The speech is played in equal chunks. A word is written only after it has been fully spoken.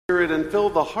Spirit, and fill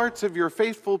the hearts of your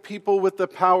faithful people with the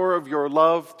power of your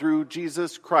love through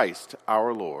Jesus Christ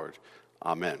our Lord.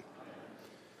 Amen.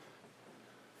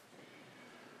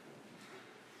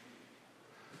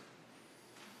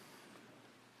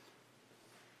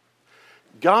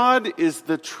 God is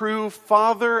the true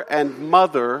father and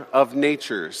mother of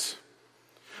natures.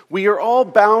 We are all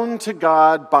bound to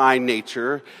God by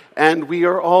nature, and we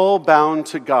are all bound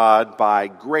to God by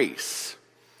grace.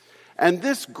 And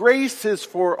this grace is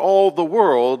for all the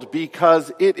world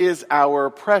because it is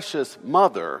our precious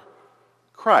mother,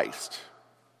 Christ.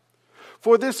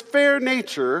 For this fair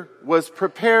nature was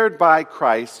prepared by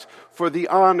Christ for the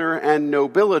honor and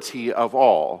nobility of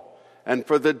all, and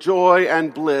for the joy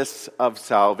and bliss of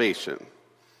salvation.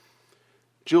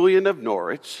 Julian of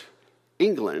Norwich,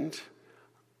 England,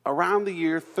 around the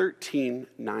year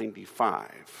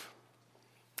 1395.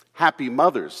 Happy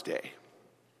Mother's Day.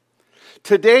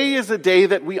 Today is a day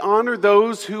that we honor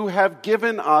those who have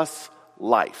given us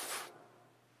life.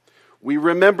 We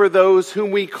remember those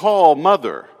whom we call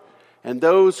mother and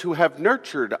those who have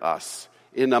nurtured us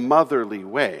in a motherly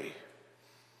way.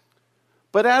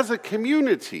 But as a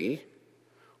community,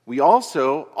 we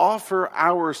also offer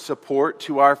our support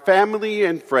to our family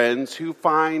and friends who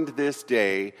find this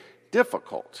day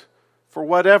difficult for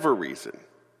whatever reason.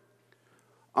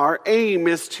 Our aim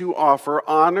is to offer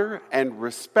honor and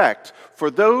respect for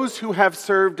those who have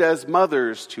served as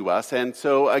mothers to us. And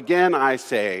so again I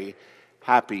say,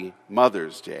 Happy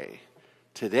Mother's Day.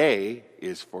 Today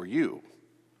is for you.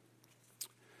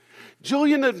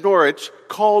 Julian of Norwich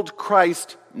called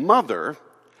Christ mother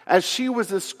as she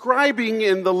was ascribing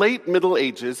in the late Middle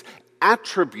Ages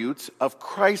attributes of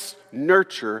Christ's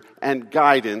nurture and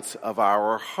guidance of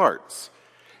our hearts.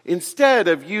 Instead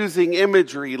of using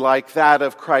imagery like that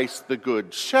of Christ the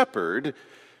Good Shepherd,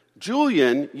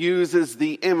 Julian uses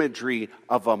the imagery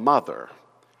of a mother,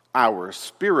 our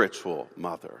spiritual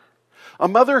mother. A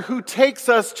mother who takes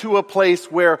us to a place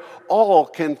where all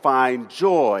can find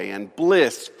joy and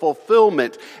bliss,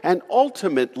 fulfillment, and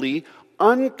ultimately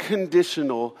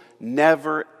unconditional,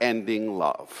 never-ending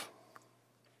love.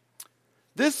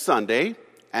 This Sunday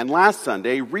and last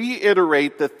Sunday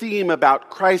reiterate the theme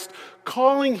about Christ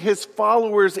calling his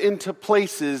followers into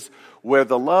places where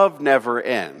the love never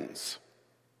ends.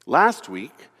 Last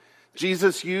week,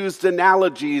 Jesus used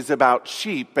analogies about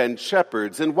sheep and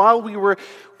shepherds, and while we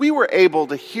were able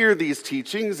to hear these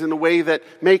teachings in a way that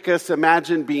make us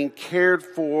imagine being cared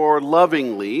for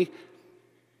lovingly,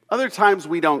 other times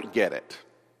we don't get it.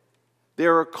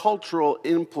 There are cultural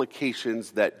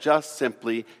implications that just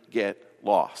simply get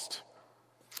lost.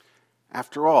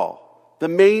 After all, the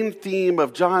main theme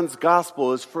of John's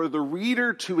gospel is for the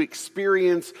reader to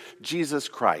experience Jesus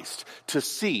Christ, to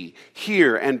see,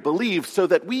 hear, and believe so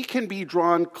that we can be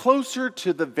drawn closer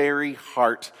to the very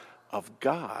heart of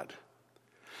God.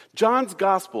 John's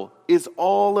gospel is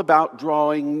all about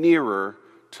drawing nearer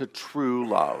to true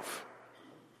love.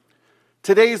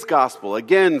 Today's gospel,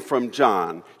 again from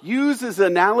John, uses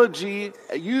an analogy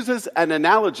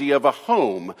of a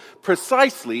home,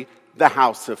 precisely the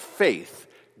house of faith,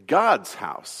 God's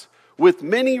house, with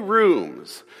many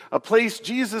rooms, a place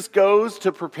Jesus goes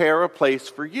to prepare a place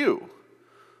for you.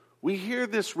 We hear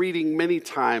this reading many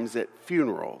times at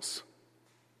funerals.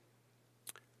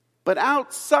 But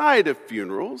outside of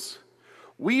funerals,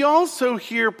 we also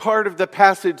hear part of the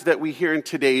passage that we hear in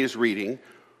today's reading.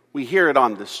 We hear it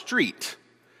on the street,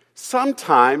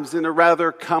 sometimes in a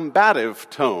rather combative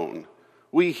tone.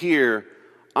 We hear,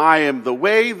 I am the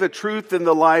way, the truth, and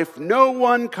the life. No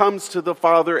one comes to the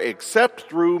Father except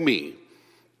through me.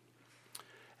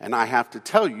 And I have to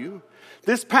tell you,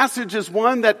 this passage is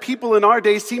one that people in our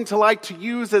day seem to like to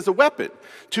use as a weapon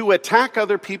to attack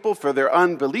other people for their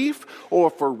unbelief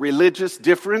or for religious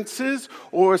differences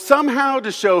or somehow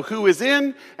to show who is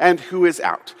in and who is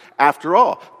out. After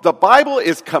all, the Bible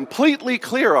is completely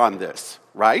clear on this,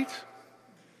 right?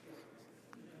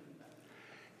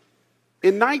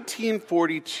 In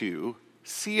 1942,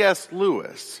 C.S.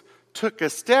 Lewis took a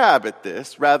stab at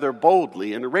this rather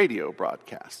boldly in a radio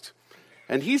broadcast.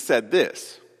 And he said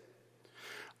this,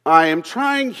 I am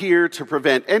trying here to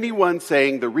prevent anyone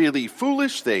saying the really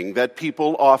foolish thing that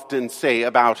people often say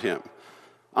about him.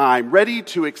 I'm ready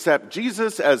to accept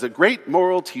Jesus as a great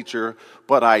moral teacher,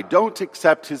 but I don't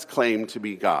accept his claim to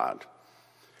be God.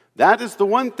 That is the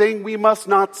one thing we must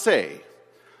not say.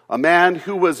 A man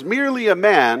who was merely a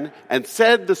man and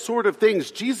said the sort of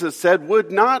things Jesus said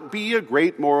would not be a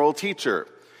great moral teacher.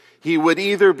 He would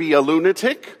either be a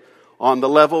lunatic, on the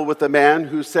level with a man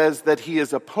who says that he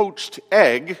is a poached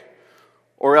egg,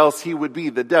 or else he would be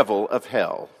the devil of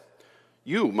hell.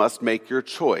 You must make your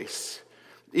choice.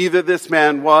 Either this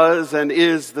man was and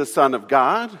is the Son of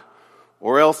God,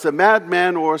 or else a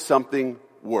madman or something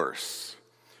worse.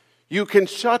 You can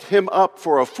shut him up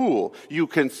for a fool, you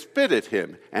can spit at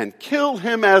him and kill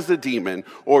him as a demon,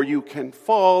 or you can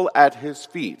fall at his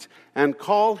feet and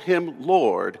call him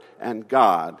Lord and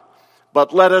God.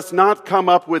 But let us not come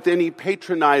up with any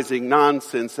patronizing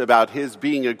nonsense about his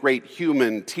being a great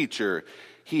human teacher.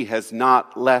 He has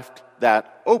not left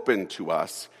that open to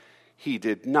us. He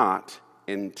did not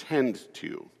intend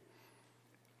to.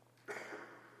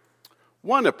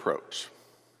 One approach.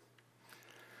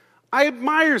 I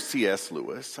admire C.S.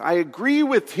 Lewis. I agree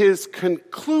with his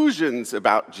conclusions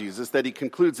about Jesus that he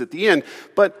concludes at the end,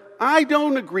 but I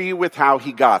don't agree with how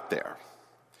he got there.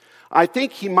 I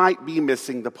think he might be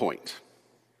missing the point.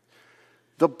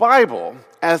 The Bible,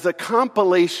 as a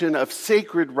compilation of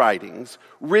sacred writings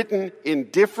written in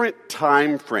different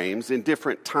time frames, in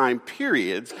different time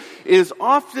periods, is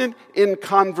often in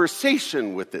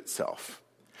conversation with itself.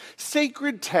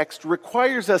 Sacred text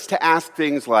requires us to ask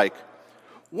things like,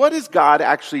 what is God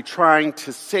actually trying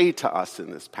to say to us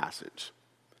in this passage?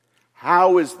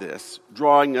 How is this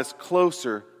drawing us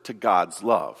closer to God's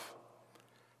love?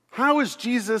 How is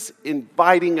Jesus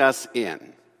inviting us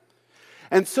in?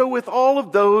 And so with all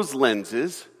of those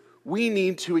lenses, we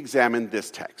need to examine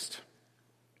this text.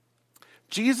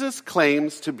 Jesus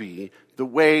claims to be the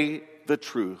way, the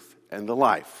truth, and the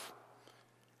life.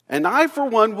 And I, for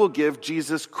one, will give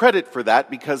Jesus credit for that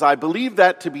because I believe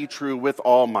that to be true with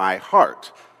all my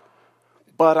heart.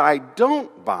 But I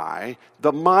don't buy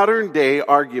the modern day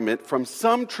argument from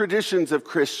some traditions of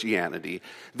Christianity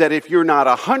that if you're not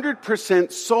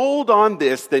 100% sold on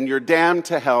this, then you're damned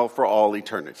to hell for all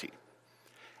eternity.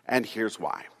 And here's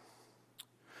why.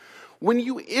 When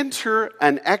you enter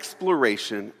an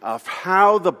exploration of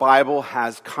how the Bible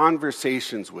has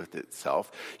conversations with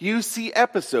itself, you see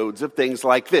episodes of things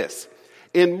like this.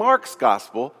 In Mark's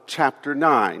Gospel, chapter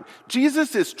 9,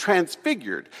 Jesus is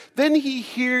transfigured. Then he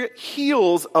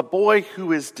heals a boy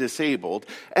who is disabled,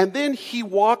 and then he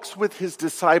walks with his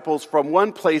disciples from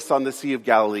one place on the Sea of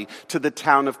Galilee to the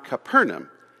town of Capernaum.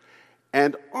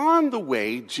 And on the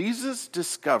way, Jesus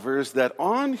discovers that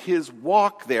on his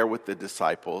walk there with the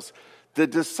disciples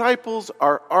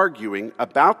are arguing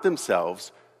about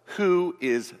themselves who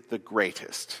is the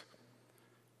greatest.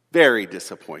 Very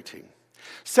disappointing.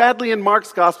 Sadly, in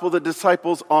Mark's Gospel, the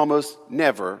disciples almost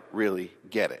never really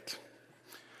get it.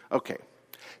 Okay,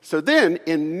 so then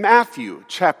in Matthew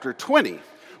chapter 20,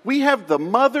 we have the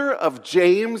mother of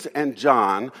James and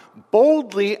John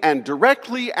boldly and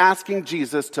directly asking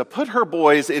Jesus to put her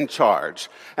boys in charge,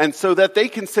 and so that they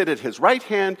can sit at his right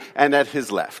hand and at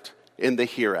his left in the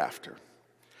hereafter.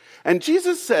 And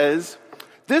Jesus says,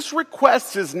 this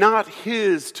request is not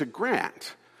his to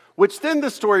grant, which then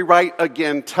the story right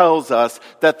again tells us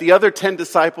that the other 10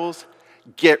 disciples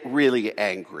get really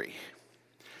angry.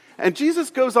 And Jesus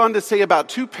goes on to say about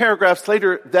 2 paragraphs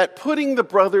later that putting the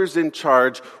brothers in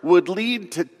charge would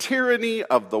lead to tyranny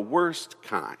of the worst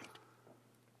kind.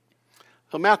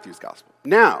 So Matthew's Gospel.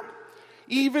 Now,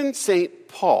 even St.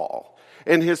 Paul,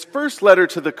 in his first letter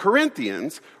to the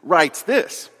Corinthians, writes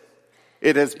this.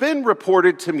 It has been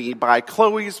reported to me by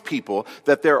Chloe's people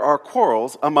that there are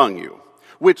quarrels among you,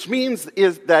 which means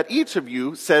is that each of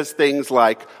you says things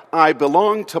like, I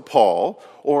belong to Paul,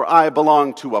 or I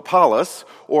belong to Apollos,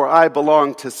 or I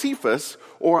belong to Cephas,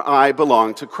 or I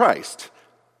belong to Christ.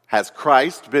 Has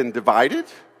Christ been divided?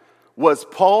 Was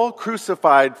Paul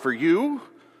crucified for you?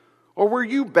 Or were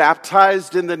you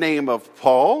baptized in the name of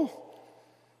Paul?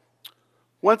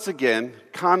 Once again,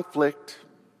 conflict,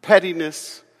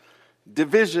 pettiness,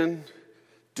 division,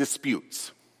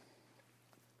 disputes.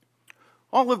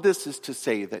 All of this is to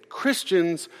say that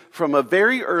Christians from a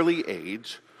very early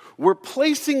age were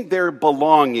placing their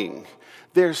belonging,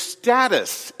 their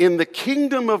status in the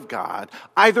kingdom of God,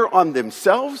 either on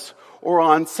themselves or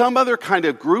on some other kind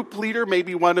of group leader,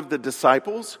 maybe one of the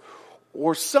disciples,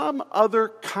 or some other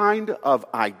kind of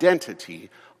identity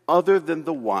other than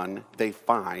the one they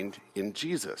find in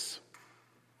Jesus.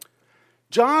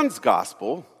 John's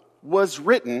gospel was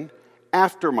written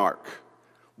after Mark,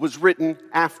 was written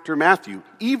after Matthew,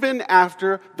 even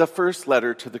after the first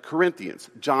letter to the Corinthians.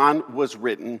 John was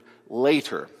written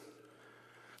later.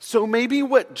 So maybe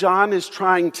what John is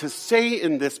trying to say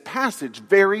in this passage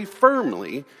very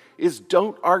firmly is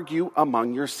don't argue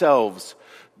among yourselves.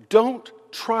 Don't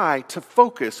try to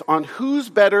focus on who's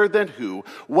better than who,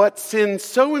 what sin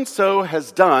so-and-so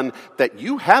has done that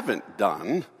you haven't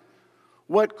done,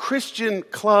 what Christian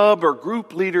club or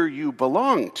group leader you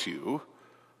belong to.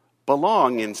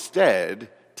 Belong instead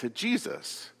to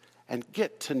Jesus and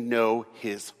get to know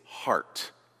his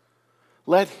heart.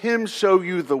 Let him show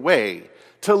you the way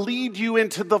to lead you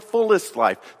into the fullest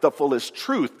life, the fullest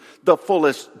truth, the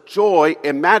fullest joy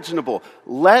imaginable.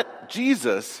 Let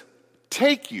Jesus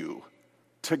take you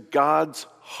to God's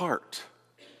heart.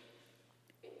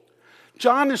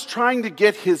 John is trying to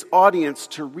get his audience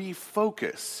to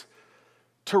refocus,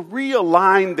 to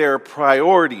realign their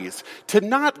priorities, to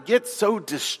not get so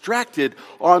distracted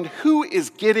on who is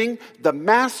getting the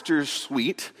master's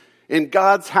suite in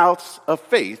God's house of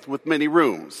faith with many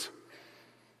rooms.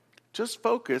 Just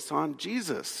focus on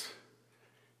Jesus.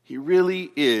 He really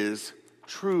is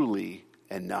truly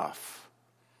enough.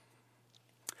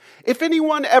 If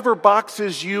anyone ever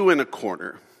boxes you in a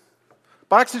corner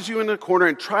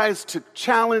and tries to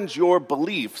challenge your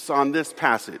beliefs on this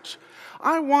passage,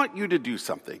 I want you to do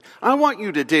something. I want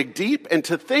you to dig deep and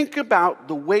to think about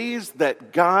the ways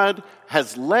that God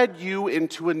has led you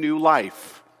into a new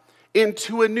life,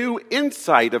 into a new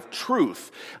insight of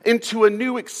truth, into a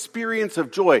new experience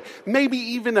of joy, maybe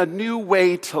even a new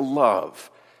way to love.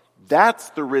 That's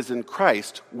the risen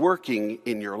Christ working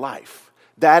in your life.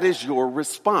 That is your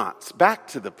response back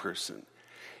to the person.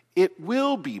 It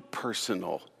will be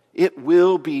personal. It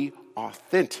will be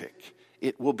authentic.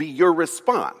 It will be your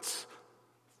response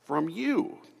from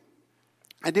you.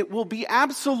 And it will be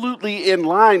absolutely in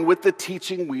line with the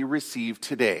teaching we receive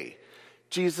today.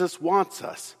 Jesus wants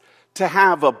us to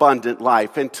have abundant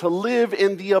life and to live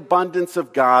in the abundance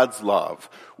of God's love.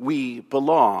 We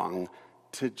belong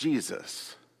to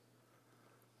Jesus.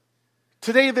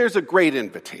 Today there's a great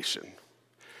invitation.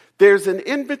 There's an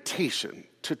invitation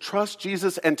to trust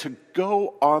Jesus and to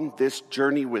go on this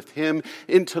journey with him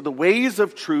into the ways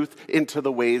of truth, into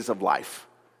the ways of life.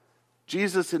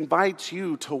 Jesus invites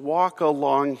you to walk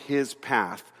along his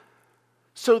path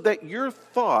so that your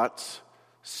thoughts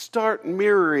start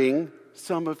mirroring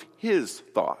some of his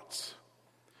thoughts.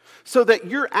 So that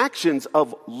your actions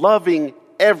of loving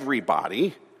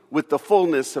everybody with the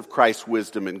fullness of Christ's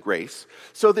wisdom and grace,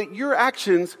 so that your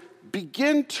actions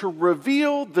begin to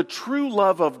reveal the true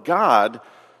love of God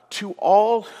to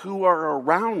all who are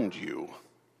around you.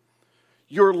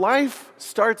 Your life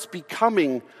starts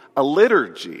becoming a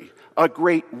liturgy, a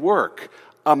great work,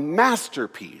 a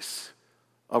masterpiece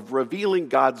of revealing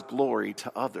God's glory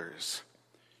to others.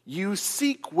 You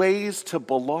seek ways to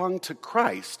belong to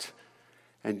Christ,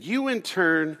 and you in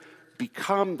turn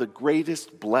become the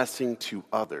greatest blessing to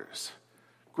others,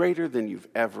 greater than you've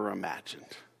ever imagined.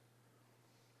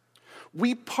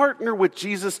 We partner with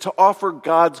Jesus to offer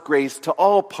God's grace to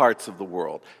all parts of the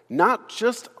world, not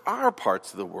just our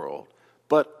parts of the world,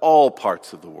 but all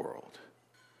parts of the world.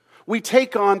 We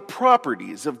take on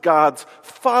properties of God's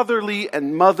fatherly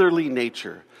and motherly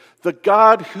nature, the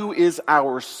God who is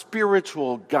our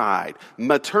spiritual guide,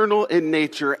 maternal in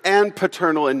nature and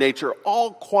paternal in nature,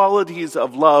 all qualities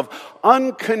of love,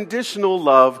 unconditional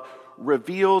love,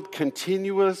 revealed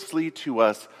continuously to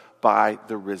us by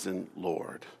the risen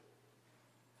Lord.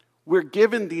 We're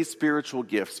given these spiritual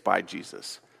gifts by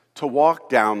Jesus to walk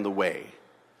down the way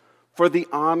for the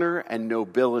honor and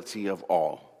nobility of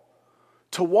all,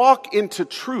 to walk into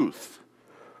truth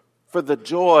for the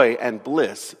joy and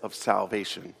bliss of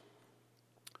salvation,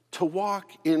 to walk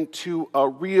into a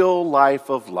real life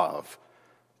of love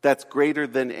that's greater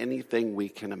than anything we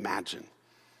can imagine.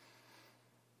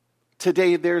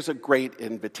 Today, there's a great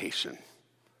invitation.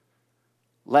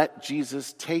 Let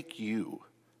Jesus take you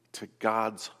to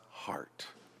God's heart.